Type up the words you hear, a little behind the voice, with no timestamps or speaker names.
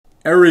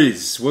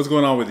Aries, what's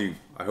going on with you?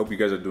 I hope you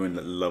guys are doing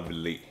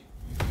lovely.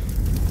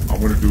 I'm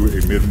going to do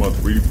a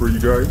mid-month reading for you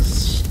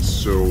guys,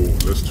 so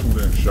let's tune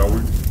in, shall we?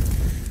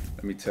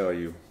 Let me tell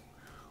you,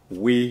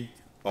 we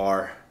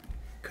are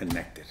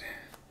connected.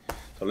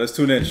 So let's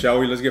tune in, shall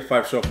we? Let's get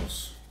 5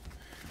 shuffles.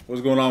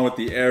 What's going on with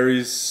the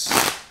Aries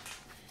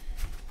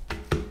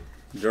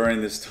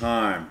during this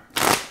time?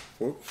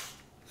 Whoops.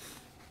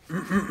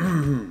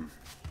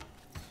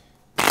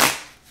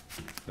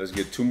 Let's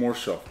get 2 more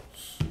shuffles.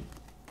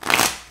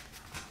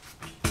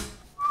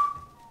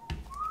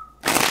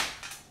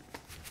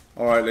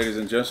 All right, ladies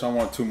and gents, I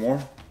want 2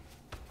 more.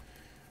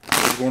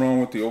 What's going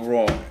on with the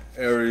overall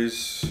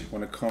Aries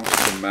when it comes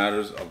to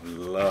matters of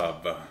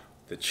love?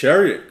 The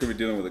Chariot could be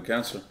dealing with a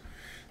Cancer.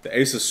 The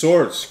Ace of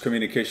Swords,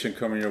 communication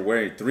coming your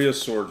way. 3 of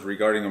Swords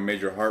regarding a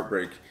major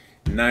heartbreak.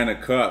 9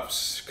 of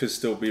Cups, could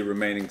still be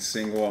remaining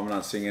single. I'm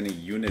not seeing any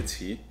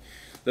unity.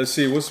 Let's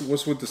see, what's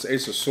with this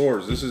Ace of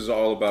Swords? This is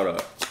all about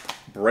a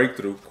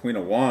breakthrough. Queen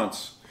of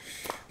Wands.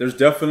 There's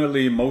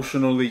definitely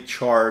emotionally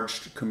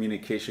charged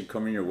communication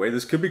coming your way.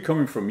 This could be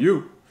coming from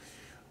you,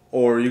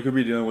 or you could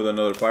be dealing with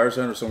another fire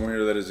sign or someone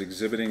here that is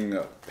exhibiting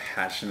a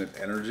passionate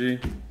energy.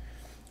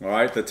 All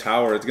right, the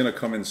Tower, it's going to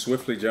come in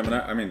swiftly, Gemini.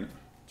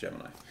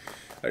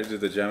 I just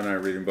did the Gemini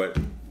reading, but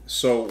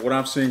so what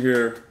I'm seeing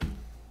here,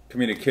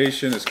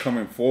 communication is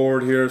coming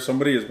forward here.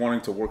 Somebody is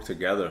wanting to work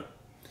together.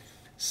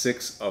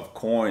 6 of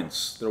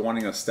Coins. They're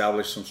wanting to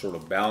establish some sort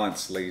of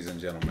balance, ladies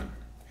and gentlemen.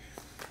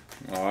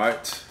 All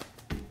right.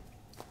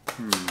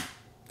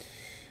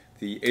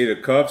 The 8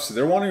 of Cups,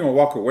 they're wanting to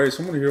walk away.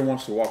 Someone here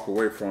wants to walk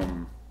away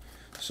from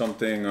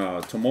something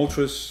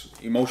tumultuous,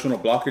 emotional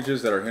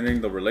blockages that are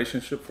hindering the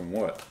relationship. From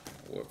what?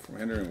 From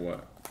hindering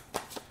what?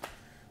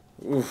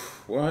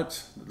 Oof,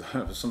 what?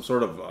 Some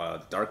sort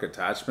of dark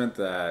attachment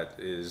that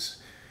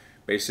is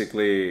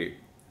basically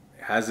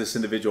has this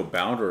individual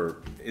bound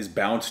or is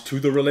bound to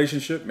the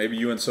relationship. Maybe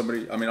you and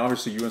somebody, I mean,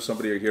 obviously you and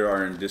somebody here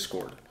are in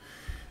discord.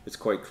 It's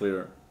quite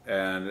clear.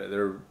 And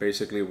they're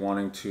basically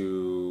wanting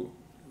to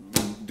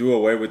do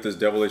away with this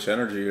devilish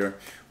energy here.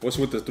 What's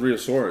with the 3 of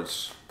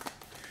Swords?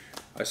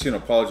 I see an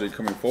apology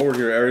coming forward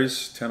here,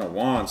 Aries. 10 of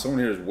Wands.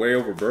 Someone here is way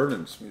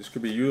overburdened. This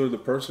could be you or the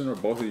person or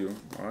both of you.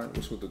 All right,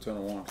 what's with the 10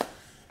 of Wands?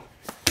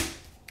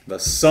 The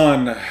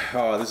Sun.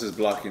 Oh, this is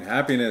blocking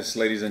happiness,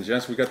 ladies and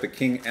gents. We got the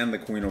King and the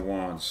Queen of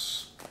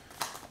Wands.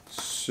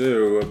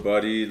 So,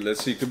 buddy,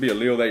 let's see. It could be a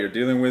Leo that you're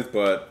dealing with,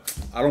 but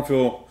I don't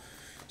feel...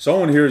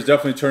 Someone here is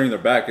definitely turning their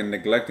back and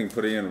neglecting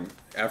putting in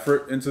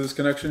effort into this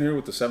connection here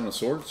with the 7 of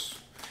Swords.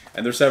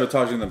 And they're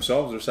sabotaging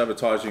themselves. They're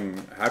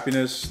sabotaging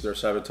happiness. They're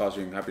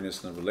sabotaging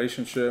happiness in the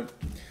relationship.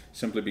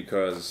 Simply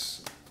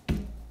because,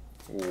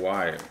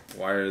 why?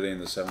 Why are they in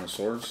the 7 of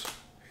Swords?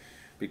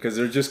 Because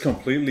they're just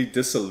completely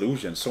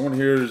disillusioned. Someone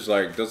here is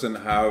like, doesn't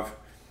have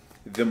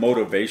the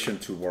motivation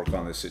to work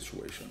on this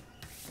situation.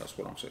 That's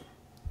what I'm saying.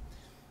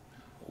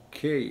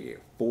 Okay,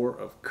 4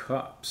 of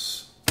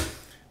Cups.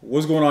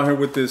 What's going on here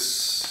with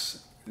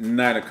this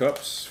 9 of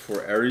Cups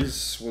for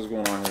Aries? What's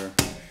going on here?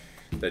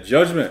 The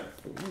Judgment.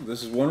 Ooh,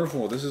 this is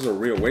wonderful. This is a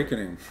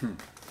reawakening.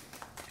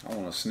 I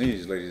want to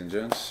sneeze, ladies and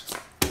gents.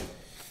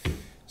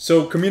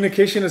 So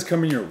communication is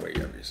coming your way,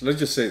 Aries. Let's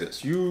just say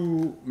this.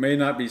 You may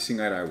not be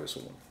seeing eye to eye with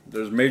someone.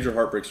 There's major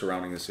heartbreak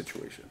surrounding this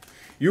situation.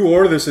 You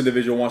or this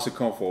individual wants to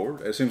come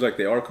forward. It seems like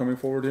they are coming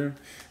forward here.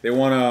 They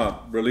want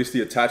to release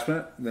the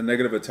attachment, the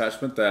negative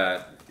attachment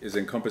that is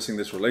encompassing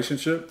this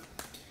relationship.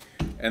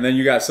 And then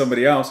you got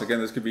somebody else, again,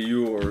 this could be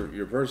you or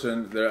your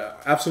person, they're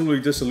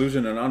absolutely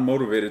disillusioned and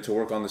unmotivated to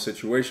work on the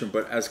situation.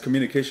 But as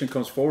communication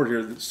comes forward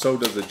here, so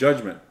does the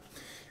Judgment.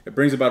 It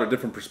brings about a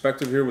different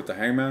perspective here with the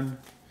Hangman.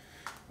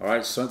 All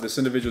right, so this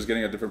individual is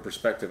getting a different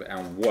perspective.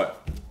 And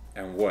what?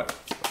 And what?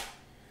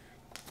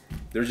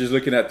 They're just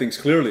looking at things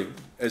clearly.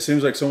 It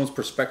seems like someone's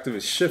perspective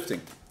is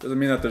shifting. Doesn't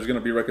mean that there's going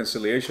to be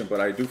reconciliation,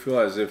 but I do feel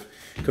as if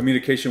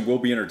communication will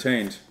be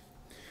entertained.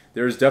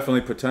 There is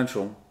definitely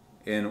potential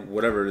in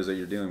whatever it is that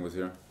you're dealing with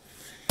here.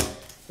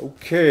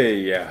 Okay,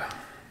 yeah.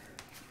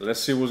 Let's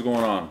see what's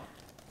going on.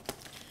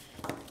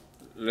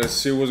 Let's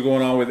see what's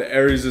going on with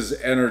Aries'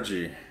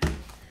 energy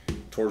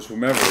towards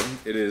whomever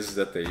it is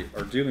that they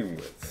are dealing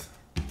with.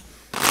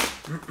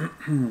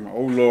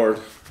 Oh, Lord.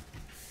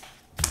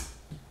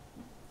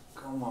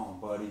 Come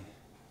on, buddy.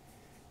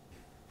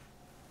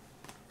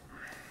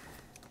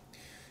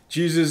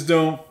 Jesus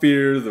don't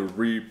fear the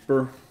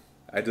reaper.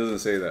 It doesn't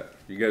say that.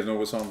 You guys know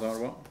what song I'm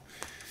talking about?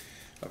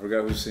 I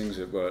forgot who sings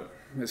it, but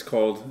it's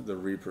called The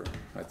Reaper,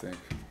 I think.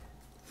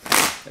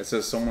 It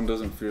says someone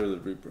doesn't fear the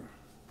Reaper.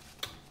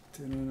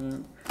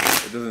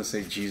 It doesn't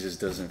say Jesus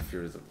doesn't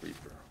fear the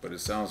Reaper, but it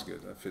sounds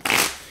good. That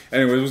fits.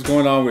 Anyway, what's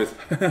going on with...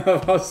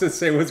 I was to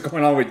say what's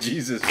going on with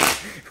Jesus.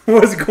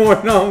 What's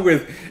going on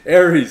with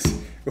Aries?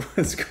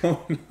 What's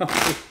going on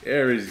with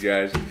Aries,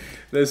 guys?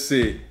 Let's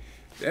see.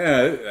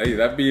 Yeah, hey,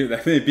 that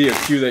may be a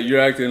cue that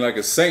you're acting like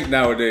a saint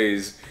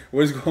nowadays.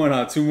 What's going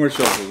on? 2 more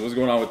shuffles. What's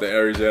going on with the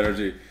Aries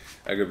energy?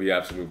 That could be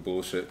absolute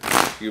bullshit.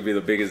 You could be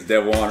the biggest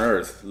devil on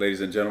earth,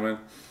 ladies and gentlemen.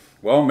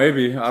 Well,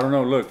 maybe. I don't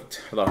know. Look,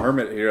 the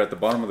Hermit here at the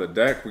bottom of the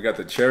deck. We got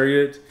the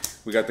Chariot.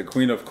 We got the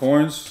Queen of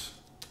Coins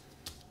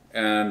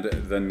and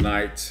the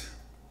Knight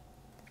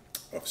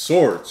of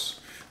Swords.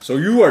 So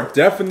you are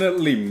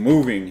definitely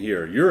moving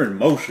here. You're in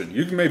motion.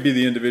 You may be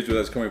the individual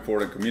that's coming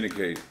forward and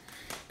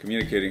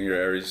communicating here,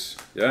 Aries.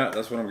 Yeah,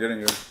 that's what I'm getting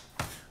here.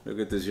 Look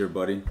at this here,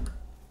 buddy.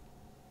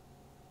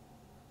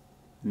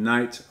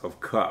 Knight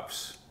of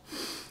Cups.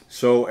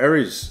 So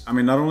Aries, I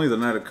mean, not only the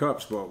Knight of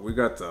Cups, but we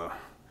got the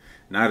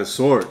Knight of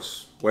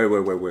Swords.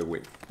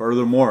 Wait.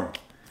 Furthermore,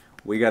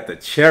 we got the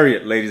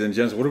Chariot, ladies and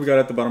gents. What do we got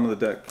at the bottom of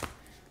the deck?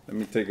 Let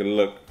me take a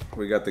look.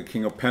 We got the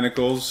King of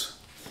Pentacles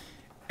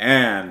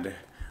and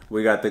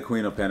we got the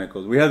Queen of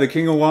Pentacles. We have the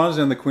King of Wands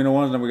and the Queen of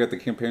Wands. Now we got the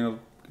King of Pentacles.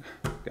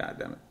 God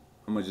damn it.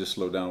 I'm going to just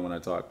slow down when I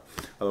talk.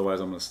 Otherwise,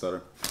 I'm going to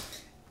stutter.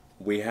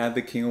 We had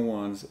the King of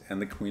Wands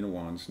and the Queen of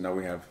Wands. Now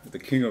we have the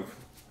King of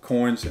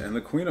Coins and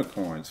the Queen of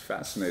Coins.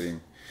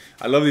 Fascinating.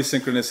 I love these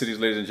synchronicities,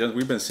 ladies and gents.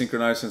 We've been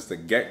synchronized since the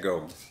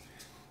get-go.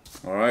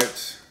 All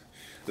right.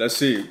 Let's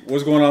see.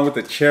 What's going on with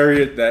the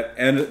Chariot that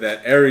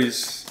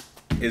Aries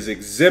is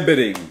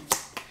exhibiting?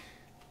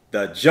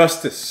 The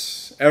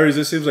Justice. Aries,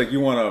 it seems like you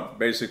want to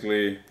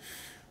basically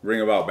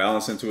bring about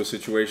balance into a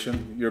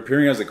situation. You're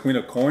appearing as the Queen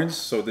of Coins,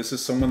 so this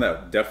is someone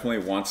that definitely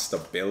wants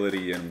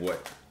stability in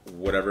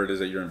whatever it is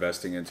that you're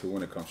investing into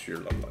when it comes to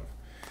your love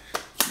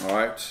life. All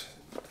right.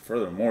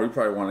 Furthermore, you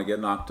probably want to get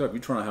knocked up.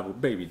 You're trying to have a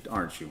baby,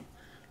 aren't you?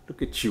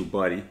 Look at you,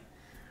 buddy.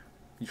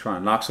 You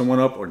trying to knock someone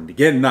up or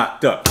get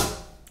knocked up.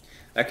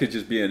 That could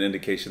just be an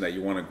indication that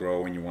you want to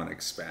grow and you want to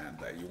expand.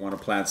 That you want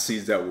to plant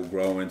seeds that will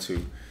grow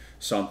into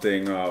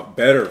something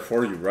better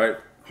for you, right?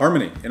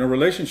 Harmony in a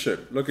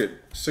relationship. Look at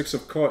Six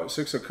of Cups.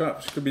 You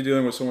could be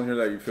dealing with someone here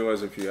that you feel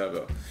as if you have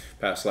a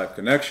past life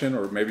connection,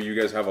 or maybe you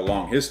guys have a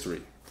long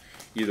history.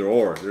 Either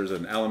or. There's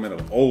an element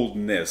of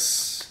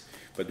oldness.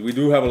 But we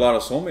do have a lot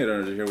of soulmate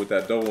energy here with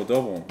that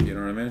double-double. You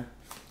know what I mean?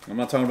 I'm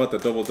not talking about the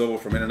double-double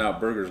from In-N-Out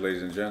Burgers,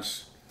 ladies and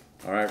gents.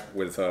 All right?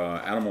 With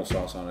animal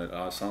sauce on it.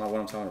 That's not what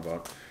I'm talking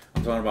about.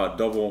 I'm talking about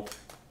double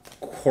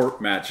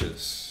court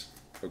matches.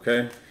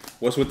 Okay?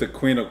 What's with the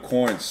Queen of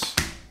Coins?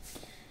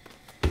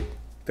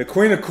 The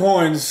Queen of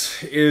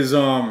Coins is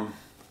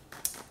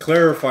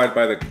clarified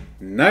by the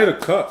Knight of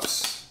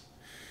Cups.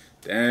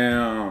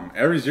 Damn.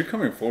 Aries, you're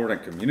coming forward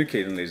and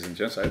communicating, ladies and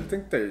gents. I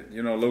think that,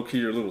 you know, low-key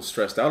you're a little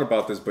stressed out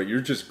about this, but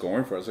you're just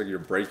going for it. It's like you're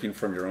breaking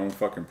from your own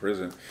fucking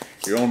prison.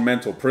 Your own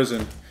mental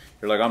prison.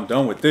 You're like, I'm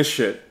done with this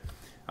shit.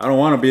 I don't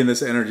want to be in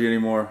this energy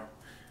anymore.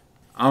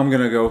 I'm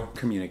going to go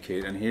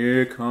communicate. And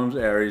here comes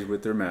Aries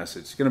with their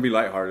message. It's going to be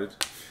lighthearted,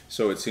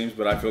 so it seems,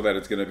 but I feel that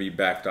it's going to be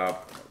backed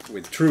up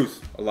with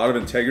truth. A lot of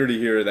integrity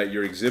here that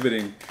you're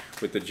exhibiting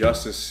with the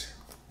Justice,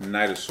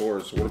 Knight of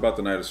Swords. What about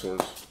the Knight of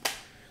Swords?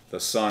 The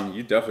Sun.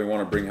 You definitely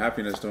want to bring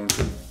happiness, don't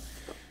you?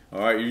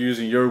 All right, you're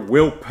using your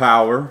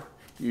willpower.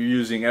 You're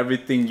using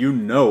everything you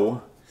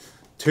know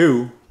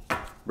to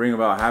bring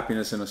about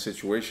happiness in a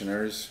situation,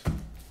 Aries.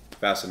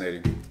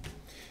 Fascinating.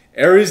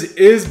 Aries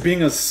is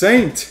being a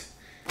saint.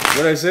 What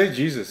did I say?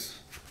 Jesus.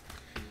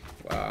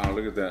 Wow,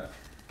 look at that.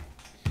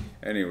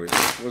 Anyways,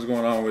 what's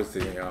going on with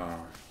the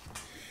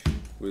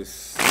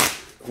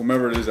with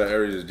whomever it is that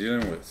Aries is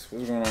dealing with?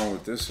 What's going on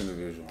with this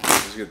individual?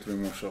 Let's get 3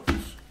 more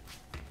shuffles.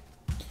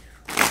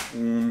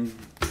 1,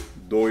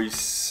 2,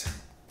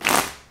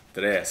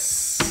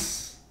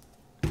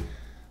 3.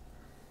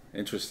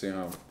 Interesting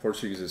how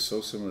Portuguese is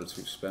so similar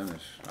to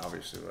Spanish,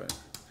 obviously, right?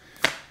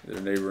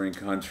 They're neighboring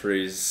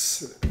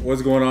countries.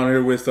 What's going on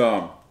here with 2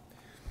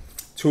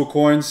 of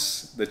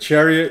Coins, the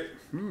Chariot,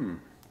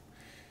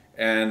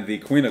 and the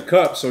Queen of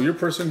Cups? So your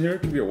person here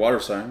could be a water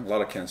sign. A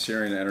lot of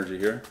Cancerian energy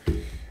here.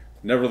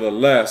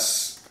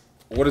 Nevertheless,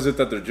 what is it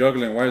that they're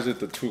juggling? Why is it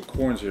the 2 of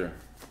Coins here?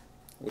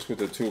 What's with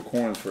the 2 of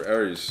Coins for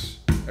Aries?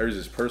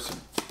 Aries'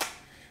 person.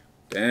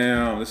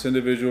 Damn, this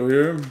individual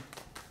here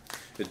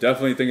is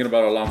definitely thinking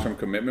about a long-term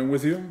commitment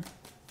with you.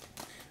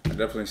 I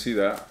definitely see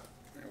that.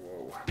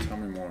 Whoa, tell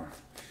me more.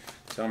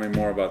 Tell me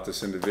more about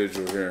this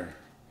individual here.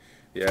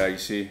 Yeah, you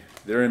see,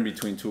 they're in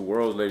between 2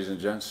 worlds, ladies and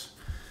gents.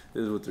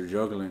 This is what they're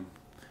juggling.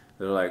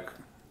 They're like,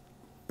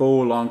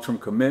 full long-term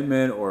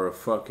commitment or a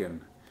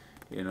fucking,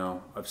 you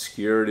know,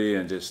 obscurity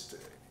and just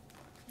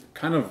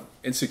kind of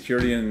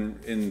insecurity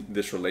in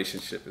this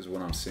relationship is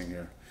what I'm seeing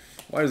here.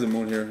 Why is the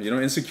moon here? You know,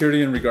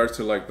 insecurity in regards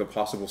to like the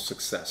possible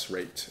success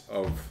rate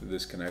of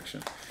this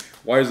connection.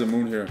 Why is the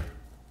moon here?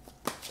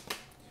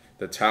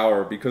 The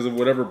Tower, because of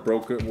whatever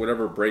breakup,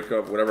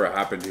 whatever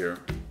happened here.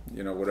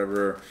 You know,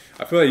 whatever.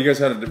 I feel like you guys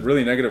had a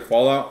really negative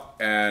fallout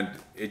and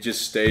it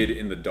just stayed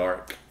in the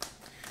dark.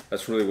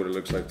 That's really what it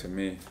looks like to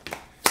me.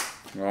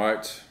 All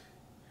right.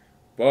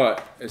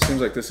 But it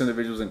seems like this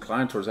individual is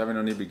inclined towards having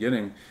a new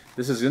beginning.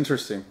 This is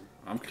interesting.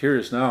 I'm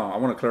curious now. I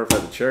want to clarify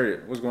the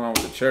Chariot. What's going on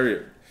with the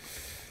Chariot?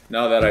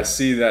 Now that I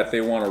see that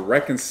they want to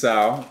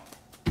reconcile.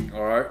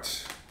 All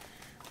right.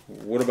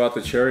 What about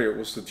the Chariot?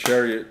 What's the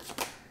Chariot?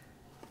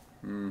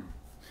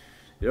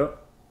 Yep.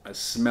 I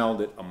smelled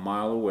it a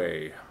mile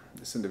away.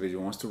 This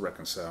individual wants to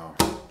reconcile.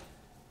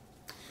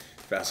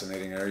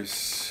 Fascinating, Aries.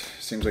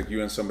 Seems like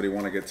you and somebody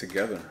want to get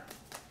together.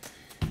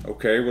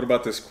 Okay, what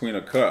about this Queen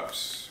of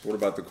Cups? What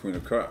about the Queen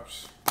of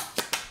Cups?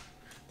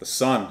 The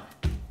sun.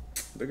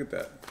 Look at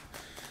that.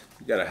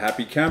 You got a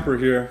happy camper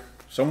here.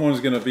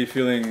 Someone's going to be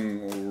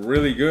feeling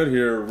really good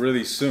here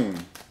really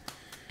soon.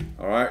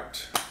 All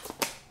right.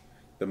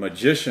 The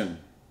Magician.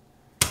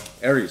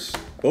 Aries.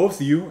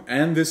 Both you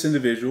and this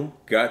individual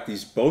got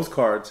these both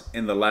cards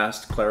in the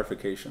last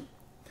clarification.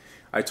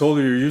 I told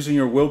you you're using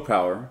your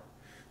willpower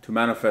to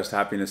manifest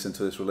happiness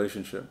into this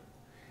relationship.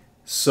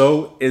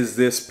 So is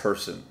this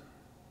person.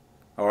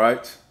 All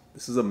right.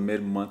 This is a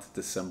mid-month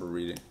December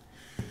reading.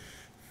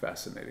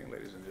 Fascinating,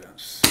 ladies and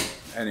gents.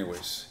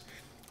 Anyways,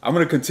 I'm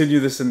going to continue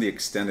this in the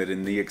extended.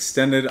 In the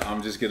extended,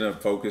 I'm just going to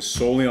focus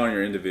solely on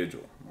your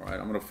individual. All right.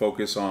 I'm going to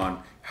focus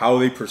on how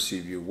they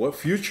perceive you, what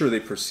future they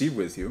perceive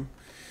with you.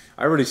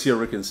 I already see a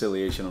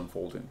reconciliation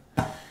unfolding.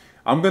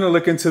 I'm going to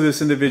look into this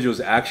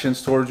individual's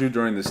actions towards you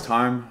during this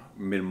time,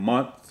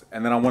 mid-month,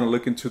 and then I want to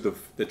look into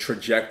the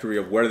trajectory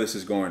of where this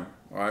is going.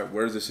 All right,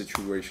 where's the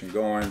situation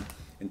going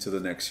into the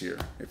next year?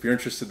 If you're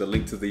interested, the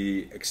link to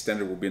the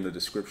extended will be in the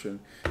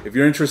description. If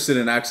you're interested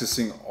in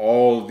accessing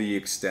all the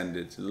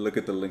extended, look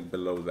at the link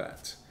below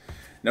that.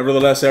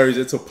 Nevertheless, Aries,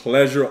 it's a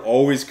pleasure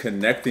always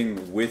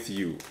connecting with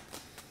you.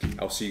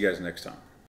 I'll see you guys next time.